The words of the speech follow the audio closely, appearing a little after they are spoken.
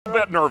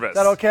bit nervous. Is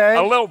that okay?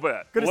 A little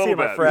bit. Good to see you,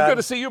 my friend. Good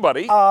to see you,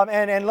 buddy.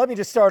 And let me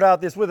just start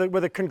out this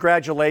with a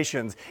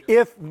congratulations.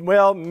 If,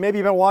 well, maybe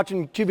you've been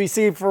watching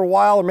QVC for a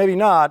while or maybe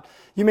not,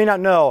 you may not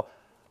know,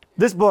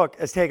 this book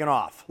has taken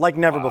off like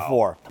never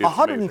before.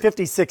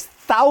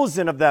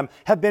 156,000 of them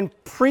have been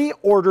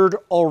pre-ordered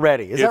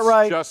already. Is that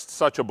right? It's just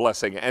such a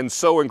blessing and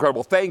so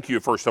incredible. Thank you,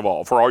 first of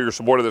all, for all your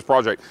support of this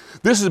project.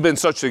 This has been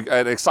such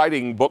an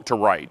exciting book to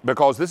write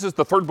because this is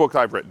the third book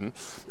I've written,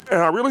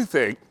 and I really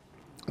think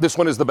this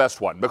one is the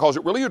best one because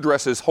it really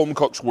addresses home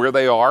cooks where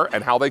they are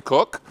and how they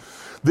cook.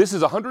 This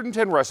is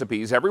 110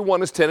 recipes. Every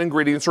one is 10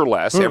 ingredients or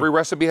less. Every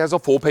recipe has a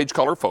full-page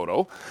color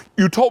photo.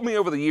 You told me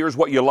over the years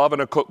what you love in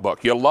a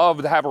cookbook. You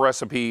love to have a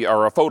recipe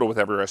or a photo with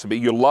every recipe.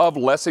 You love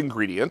less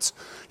ingredients.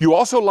 You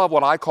also love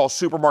what I call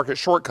supermarket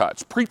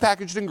shortcuts,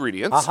 prepackaged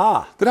ingredients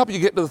that help you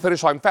get to the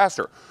finish line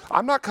faster.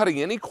 I'm not cutting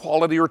any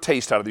quality or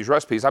taste out of these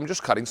recipes. I'm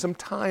just cutting some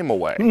time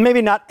away.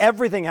 Maybe not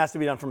everything has to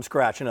be done from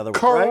scratch, in other words,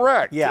 Correct.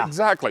 Right? Yeah.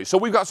 Exactly. So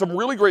we've got some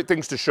really great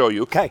things to show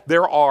you. Okay.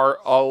 There are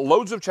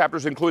loads of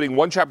chapters, including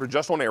one chapter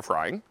just on air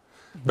frying.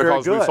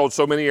 Because we've sold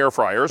so many air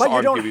fryers on QVC. But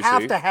you don't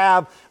have to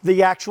have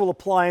the actual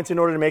appliance in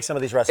order to make some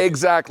of these recipes.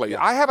 Exactly.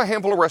 I have a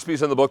handful of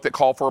recipes in the book that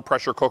call for a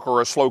pressure cooker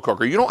or a slow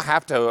cooker. You don't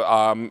have to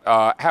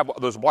have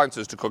those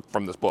appliances to cook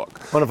from this book,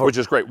 which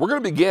is great. We're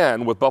going to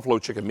begin with buffalo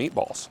chicken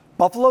meatballs.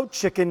 Buffalo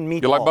chicken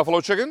meatballs. You like buffalo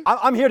chicken?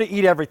 I'm here to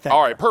eat everything.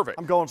 All right, perfect.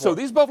 I'm going for it. So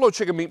these buffalo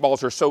chicken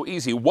meatballs are so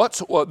easy.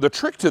 The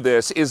trick to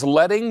this is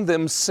letting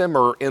them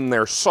simmer in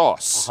their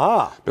sauce.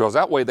 Because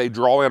that way they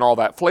draw in all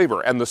that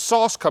flavor. And the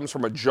sauce comes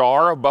from a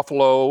jar of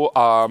buffalo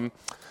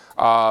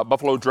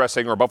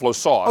dressing or buffalo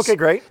sauce. Okay,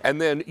 great.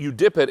 And then you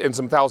dip it in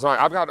some Thousand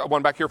Island. I've got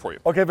one back here for you.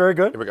 Okay, very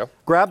good. Here we go.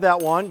 Grab that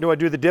one. Do I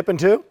do the dipping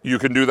too? You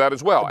can do that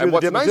as well. And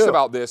what's nice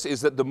about this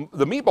is that the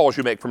meatballs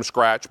you make from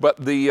scratch, but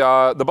the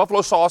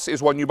buffalo sauce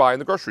is one you buy in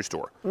the grocery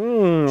store.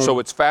 So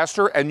it's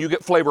faster and you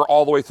get flavor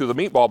all the way through the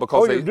meatball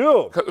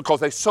because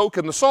they soak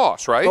in the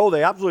sauce, right? Oh,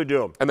 they absolutely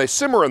do. And they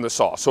simmer in the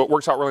sauce, so it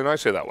works out really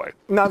nicely that way.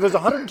 Now, there's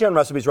 110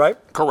 recipes, right?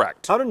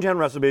 Correct. 110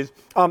 recipes,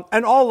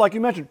 and all, like you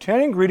mentioned,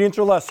 10 ingredients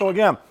or less. So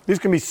again, these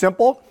can be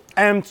simple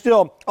and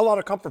still a lot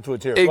of comfort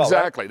foods here.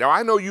 Exactly. Well, right?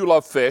 Now, I know you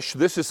love fish.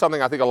 This is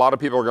something I think a lot of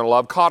people are going to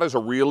love. Cod is a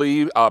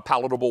really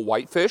palatable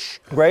white fish.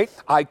 Great.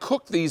 I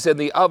cook these in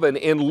the oven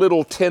in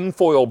little tin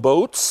foil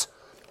boats,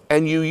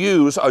 and you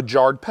use a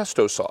jarred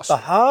pesto sauce. So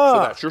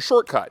that's your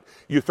shortcut.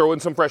 You throw in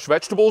some fresh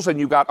vegetables, and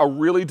you've got a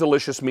really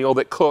delicious meal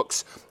that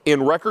cooks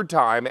in record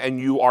time, and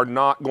you are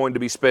not going to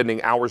be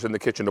spending hours in the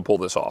kitchen to pull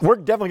this off. We're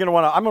definitely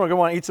going to I'm going to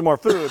want to eat some more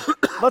food.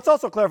 Let's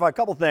also clarify a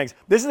couple things.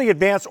 This is the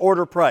advanced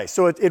order price,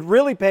 so it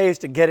really pays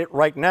to get it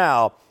right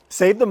now,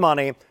 save the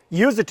money,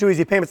 use the 2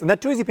 easy payments, and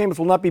that 2 easy payments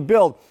will not be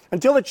billed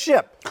until it's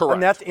shipped. Correct.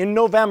 And that's in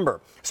November.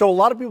 So a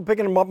lot of people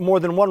picking them up more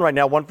than one right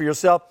now, one for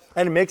yourself,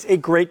 and it makes a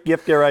great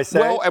gift, dare I say.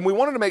 Well, and we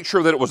wanted to make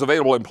sure that it was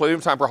available in plenty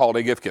of time for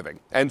holiday gift giving.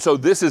 And so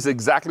this is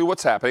exactly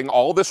what's happening.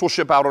 All this will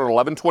ship out on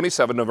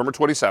 11/27, November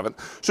 27th.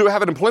 So you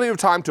have it in plenty of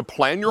time to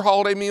plan your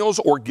holiday meals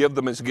or give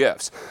them as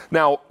gifts.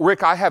 Now,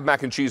 Rick, I have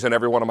mac and cheese in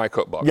every one of my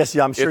cookbooks. Yes,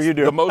 yeah, I'm sure you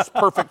do. It's the most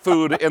perfect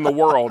food in the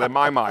world in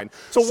my mind.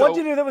 So what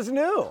did you do that was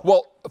new?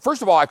 Well,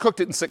 first of all, I cooked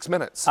it in 6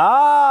 minutes.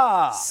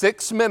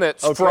 6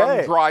 minutes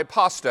from dry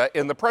pasta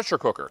in the pressure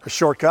cooker. A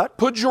shortcut.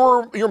 Put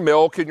your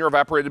milk and your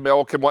evaporated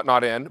milk and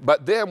whatnot in.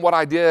 But then what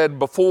I did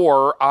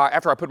before,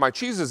 after I put my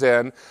cheeses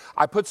in,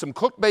 I put some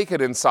cooked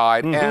bacon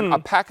inside and a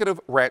packet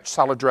of ranch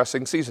salad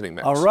dressing seasoning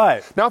mix. All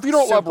right. Now, if you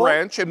don't love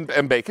ranch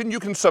and bacon, you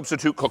can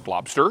substitute cooked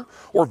lobster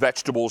or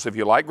vegetables if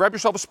you like. Grab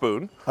yourself a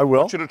spoon. I will.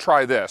 I want you to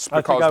try this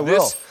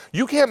because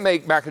you can't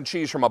make mac and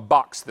cheese from a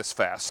box this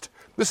fast.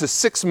 This is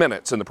 6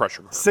 minutes in the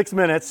pressure cooker. 6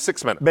 minutes.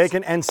 6 minutes.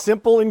 Bacon and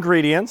simple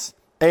ingredients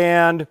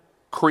and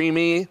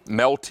creamy,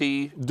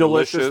 melty,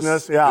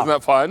 deliciousness. Yeah. Isn't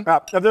that fun?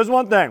 If there's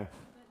one thing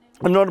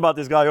I've known about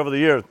this guy over the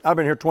years, I've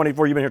been here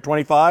 24, you've been here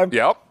 25.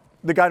 Yep.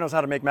 The guy knows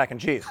how to make mac and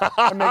cheese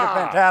and make it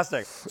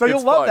fantastic. So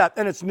you'll love that.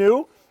 And it's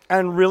new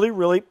and really,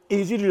 really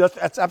easy to do.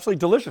 That's absolutely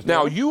delicious.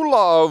 Now, you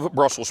love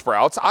Brussels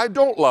sprouts. I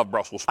don't love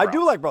Brussels sprouts. I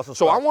do like Brussels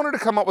sprouts. So I wanted to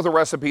come up with a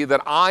recipe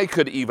that I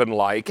could even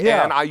like,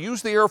 and I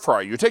use the air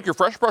fryer. You take your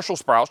fresh Brussels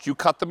sprouts, you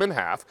cut them in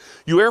half,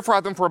 you air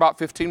fry them for about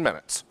 15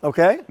 minutes.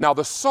 Okay. Now,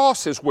 the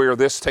sauce is where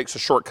this takes a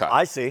shortcut.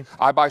 I see.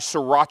 I buy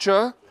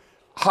sriracha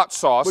hot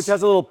sauce. Which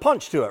has a little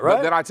punch to it, right?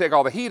 But then I take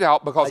all the heat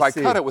out because I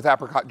cut it with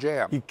apricot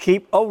jam. You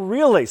keep, so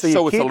you it's keep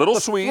a little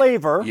the sweet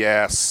flavor.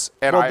 Yes.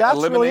 And well, I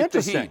eliminate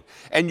really the heat.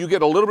 And you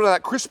get a little bit of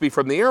that crispy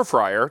from the air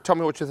fryer. Tell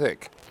me what you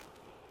think.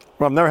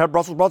 Well, I've never had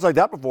Brussels sprouts like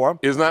that before.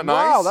 Isn't that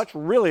nice? Wow, that's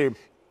really...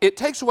 It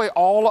takes away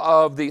all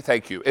of the,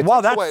 thank you. Wow,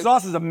 that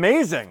sauce is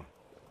amazing.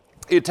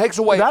 It takes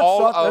away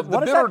all of the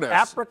bitterness.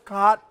 That?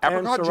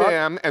 Apricot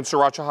jam and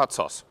sriracha hot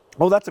sauce.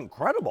 Oh, that's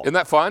incredible. Isn't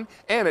that fun?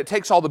 And it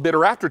takes all the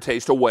bitter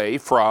aftertaste away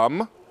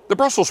from the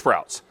Brussels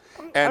sprouts.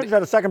 And I just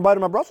had a second bite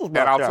of my Brussels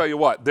sprouts. And I'll tell you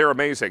what, they're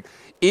amazing.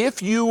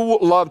 If you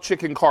love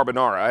chicken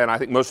carbonara, and I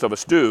think most of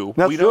us do,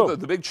 we know that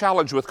the big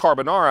challenge with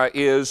carbonara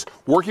is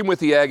working with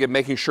the egg and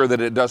making sure that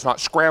it does not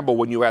scramble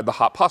when you add the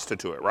hot pasta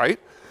to it, right?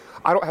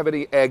 I don't have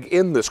any egg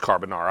in this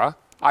carbonara.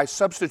 I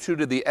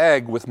substituted the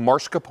egg with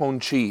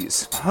mascarpone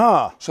cheese.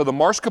 Huh. So the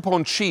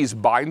mascarpone cheese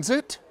binds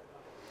it,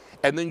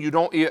 and then you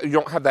don't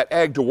have that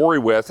egg to worry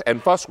with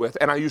and fuss with.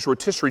 And I use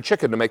rotisserie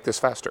chicken to make this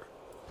faster.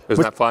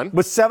 Isn't that fun?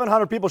 With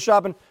 700 people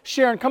shopping,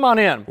 Sharon, come on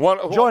in.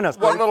 Join us.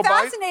 One little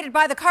bite. Fascinated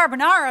by the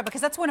carbonara because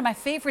that's one of my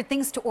favorite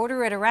things to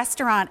order at a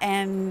restaurant,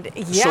 and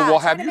yeah, So we'll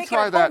have trying to you make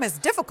try it at that. home is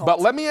difficult. But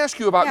let me ask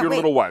you about Yeah, your wait.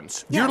 little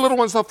ones. Yeah. Your little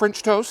ones love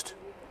French toast?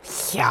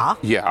 Yeah.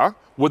 Yeah.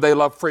 Would they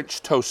love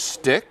French toast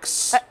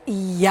sticks?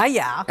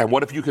 Yeah. And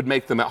what if you could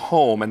make them at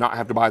home and not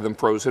have to buy them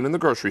frozen in the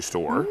grocery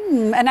store?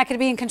 And I could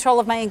be in control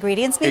of my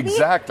ingredients, maybe?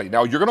 Exactly.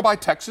 Now you're going to buy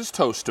Texas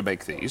toast to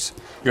make these.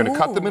 You're going to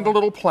cut them into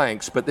little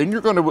planks, but then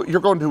you're going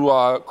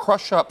to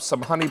crush up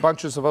some honey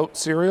bunches of oat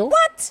cereal.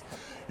 What?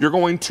 You're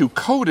going to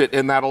coat it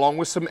in that along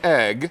with some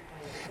egg,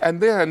 and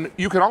then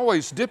you can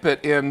always dip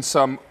it in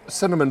some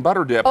cinnamon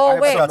butter dip. Oh, I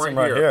have wait. some Got some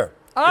right here.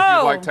 If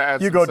you'd like to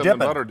add You some go cinnamon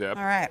dipping. butter dip,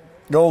 All right.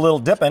 Go a little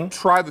dipping.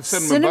 try the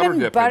cinnamon butter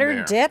dip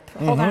in there.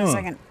 Hold on a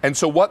second. And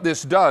so what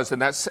this does,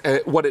 and that's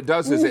what it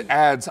does, is it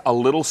adds a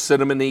little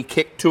cinnamony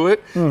kick to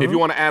it. If you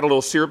want to add a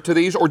little syrup to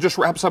these, or just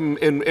wrap some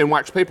in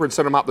wax paper and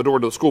send them out the door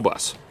to the school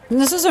bus. And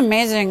this is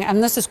amazing,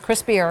 and this is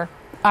crispier,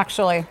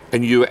 actually.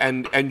 And you're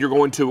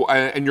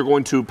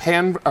going to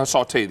pan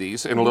saute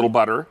these in a little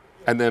butter,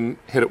 and then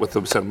hit it with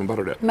the cinnamon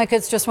butter dip. My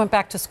kids just went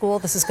back to school.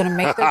 This is going to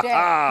make their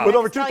day. With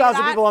over Tell you 2,000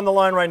 that. people on the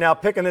line right now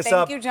picking this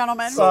up. Thank you,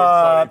 gentlemen. So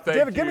exciting. Thank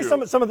David, give me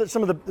you.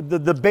 some of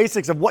the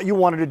basics of what you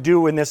wanted to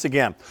do in this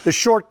again. The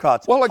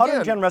shortcuts. Well,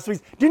 110 again-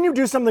 recipes. Didn't you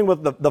do something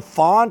with the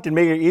font and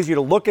make it easier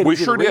to look at? We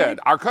easier sure to read? did.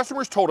 Our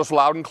customers told us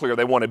loud and clear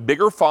they wanted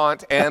bigger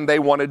font and they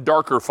wanted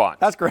darker font.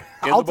 That's great.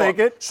 in I'll the book. take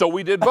it. So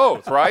we did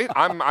both, right?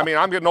 I'm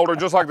getting older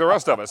just like the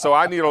rest of us. So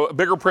I need a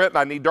bigger print and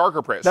I need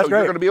darker print. That's so you're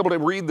great. going to be able to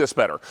read this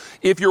better.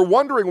 If you're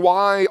wondering why,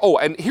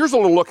 and here's a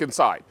little look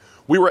inside.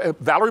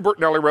 Valerie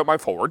Bertinelli wrote my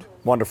foreword.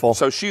 Wonderful.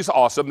 So she's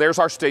awesome. There's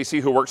our Stacy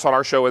who works on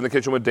our show In the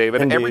Kitchen with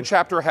David. Indeed. Every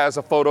chapter has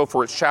a photo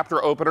for its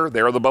chapter opener.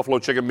 There are the buffalo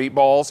chicken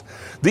meatballs.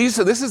 This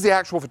is the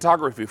actual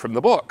photography from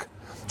the book.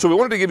 So we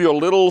wanted to give you a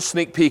little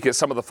sneak peek at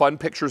some of the fun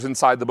pictures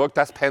inside the book.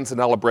 That's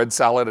panzanella bread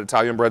salad,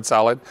 Italian bread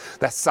salad.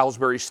 That's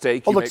Salisbury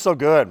steak. Oh, looks so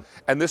good.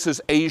 And this is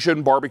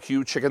Asian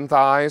barbecue chicken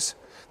thighs.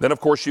 Then, of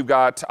course, you've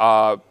got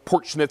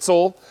pork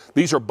schnitzel.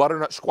 These are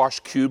butternut squash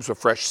cubes with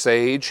fresh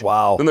sage.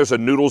 Wow. Then there's a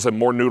noodles and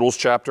more noodles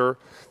chapter.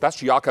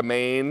 That's yucca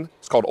Maine.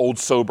 It's called Old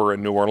Sober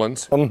in New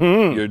Orleans.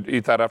 You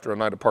eat that after a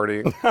night of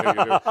partying. Yeah,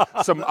 you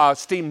do. Some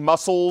steamed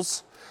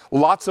mussels.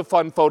 Lots of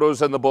fun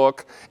photos in the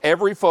book.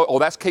 Every photo,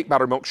 that's cake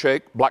batter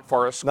milkshake, Black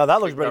Forest. Now that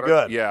looks cake pretty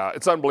batter. good. Yeah,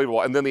 it's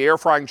unbelievable. And then the air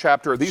frying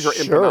chapter, these are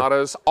Sure.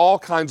 empanadas, all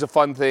kinds of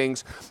fun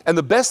things. And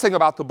the best thing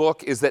about the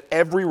book is that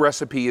every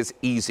recipe is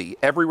easy.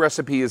 Every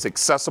recipe is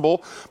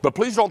accessible. But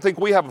please don't think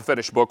we have a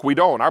finished book. We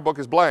don't. Our book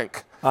is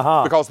blank.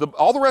 Because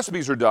all the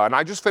recipes are done.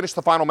 I just finished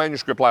the final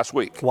manuscript last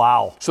week.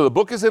 Wow. So the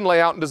book is in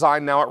layout and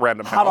design now at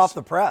Random House. Hot off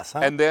the press, huh?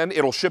 And then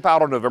it'll ship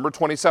out on November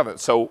 27th.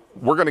 So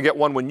we're going to get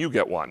one when you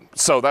get one.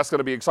 So that's going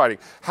to be exciting.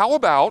 How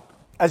about...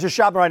 As you're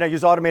shopping right now,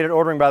 use automated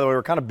ordering, by the way.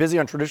 We're kind of busy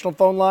on traditional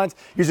phone lines.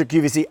 Use your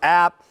QVC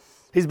app.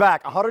 He's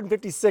back.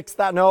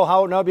 156,000. No,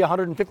 it'd be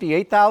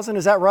 158,000.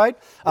 Is that right?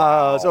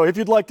 Wow. So if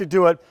you'd like to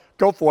do it,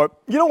 go for it.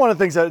 You know, one of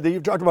the things that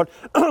you've talked about,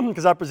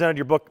 because I presented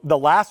your book, the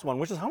last one,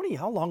 which is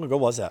how long ago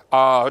was that?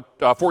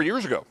 4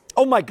 years ago.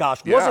 Oh my gosh,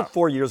 was Yeah. it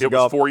 4 years It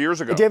ago? was 4 years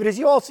ago. David, as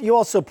you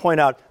also point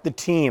out the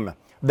team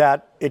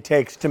that it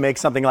takes to make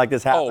something like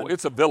this happen. Oh,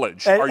 it's a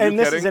village. And, Are you and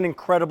this kidding? is an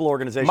incredible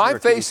organization. My here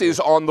at face QVC. is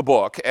on the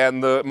book,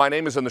 and my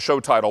name is in the show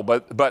title,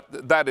 but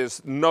that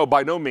is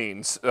by no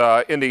means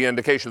any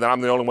indication that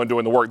I'm the only one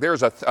doing the work.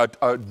 There's a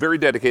very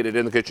dedicated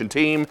in the kitchen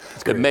team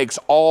that makes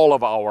all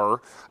of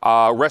our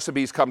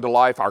recipes come to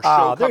life, our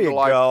show there come to you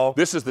life. go.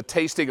 This is the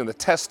tasting and the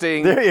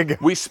testing. There you go.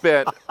 We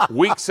spent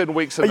weeks and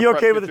weeks in Are the you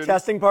prep okay with the kitchen.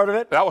 testing part of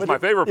it? That was my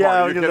favorite part. Yeah, Are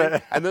you I was gonna kidding?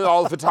 say- And then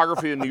all the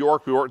photography in New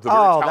York. We worked with a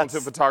very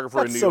talented photographer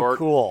in that's New so York.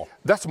 cool.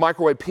 That's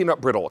microwave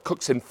peanut brittle. It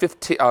cooks in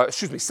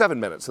 7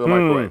 minutes in the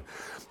microwave.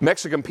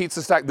 Mexican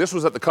pizza stack. This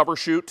was at the cover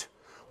shoot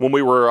when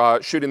we were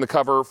shooting the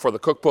cover for the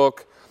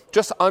cookbook.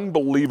 Just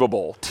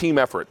unbelievable team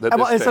effort.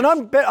 It's an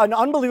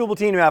unbelievable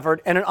team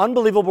effort and an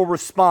unbelievable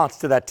response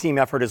to that team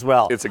effort as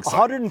well. It's exciting.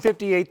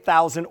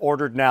 158,000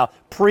 ordered now,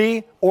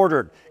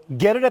 pre-ordered.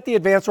 Get it at the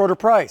advance order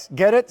price.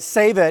 Get it,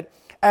 save it,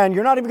 and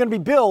you're not even going to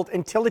be billed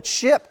until it's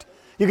shipped.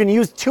 You can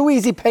use 2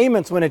 easy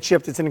payments when it's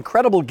shipped. It's an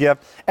incredible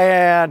gift.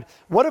 And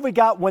what have we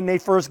got when they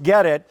first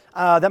get it?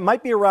 That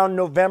might be around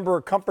November,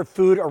 comfort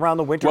food around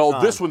the winter Well,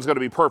 time. this one's going to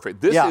be perfect.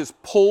 This is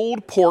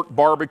pulled pork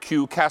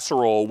barbecue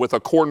casserole with a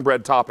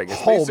cornbread topping.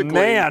 It's basically,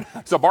 man.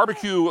 It's a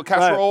barbecue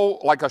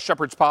casserole like a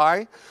shepherd's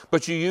pie,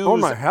 but you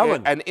use my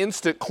heavens. an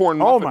instant corn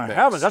Oh muffin my mix.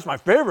 heavens, that's my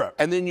favorite.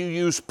 And then you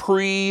use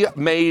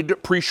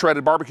pre-made,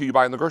 pre-shredded barbecue you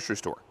buy in the grocery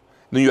store.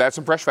 Then you add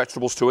some fresh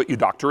vegetables to it, you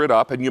doctor it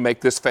up, and you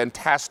make this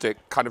fantastic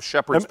kind of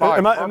shepherd's pie.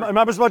 Am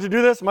I supposed to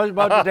do this? Am I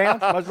about to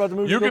dance? Am I supposed to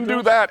move? You can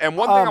do that. And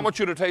one thing I want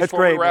you to taste that's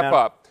before we great, wrap man.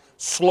 up,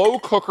 slow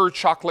cooker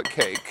chocolate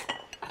cake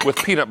with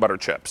peanut butter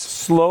chips.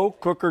 Slow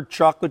cooker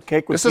chocolate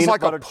cake with This is peanut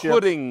like butter a chips.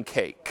 pudding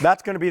cake.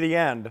 That's going to be the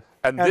end.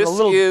 And a this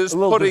little- is a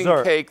little pudding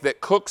dessert. cake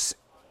that cooks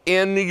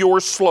in your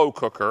slow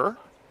cooker.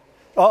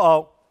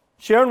 Uh-oh.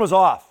 Sharon was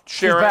off.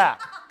 Sharon, She's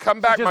back.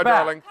 come back, She's my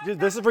back. darling.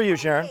 This is for you,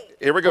 Sharon.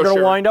 Here we go, We're going to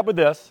Sharon. wind up with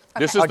this.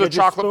 This is I'll the get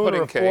you a chocolate spoon pudding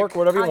or a cake. fork,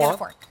 whatever you I'll get a want.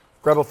 fork.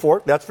 Grab a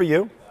fork. That's for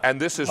you. And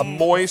this is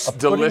moist,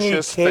 pudding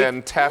delicious, cake.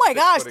 fantastic Oh my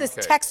gosh, pudding this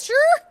cake. texture?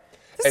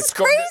 This is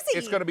crazy.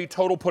 It's going to be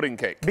total pudding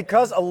cake.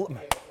 Because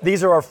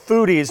these are our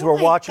foodies who are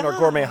my watching our gosh.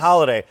 gourmet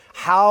holiday.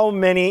 How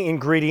many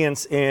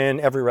ingredients in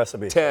every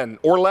recipe? 10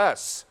 or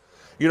less.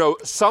 You know,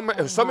 some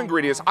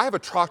ingredients. I have a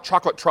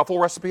chocolate truffle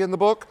recipe in the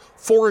book.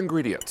 4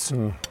 ingredients.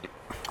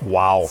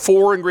 Wow.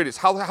 4 ingredients.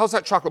 How's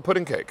that chocolate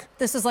pudding cake?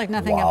 This is like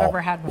nothing Wow. I've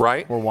ever had before.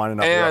 Right? We're winding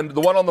up, And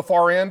the one on the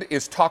far end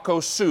is taco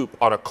soup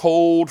on a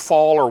cold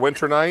fall or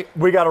winter night.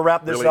 We got to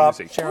wrap this Really up.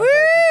 easy. Sharon,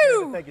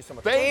 Woo! thank you so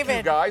much. Thank you,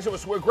 David. guys. It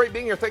was great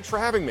being here. Thanks for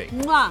having me.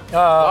 Mwah. A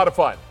lot of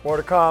fun. More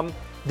to come.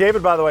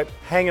 David, by the way,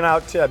 hanging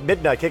out at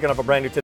midnight, kicking up a brand new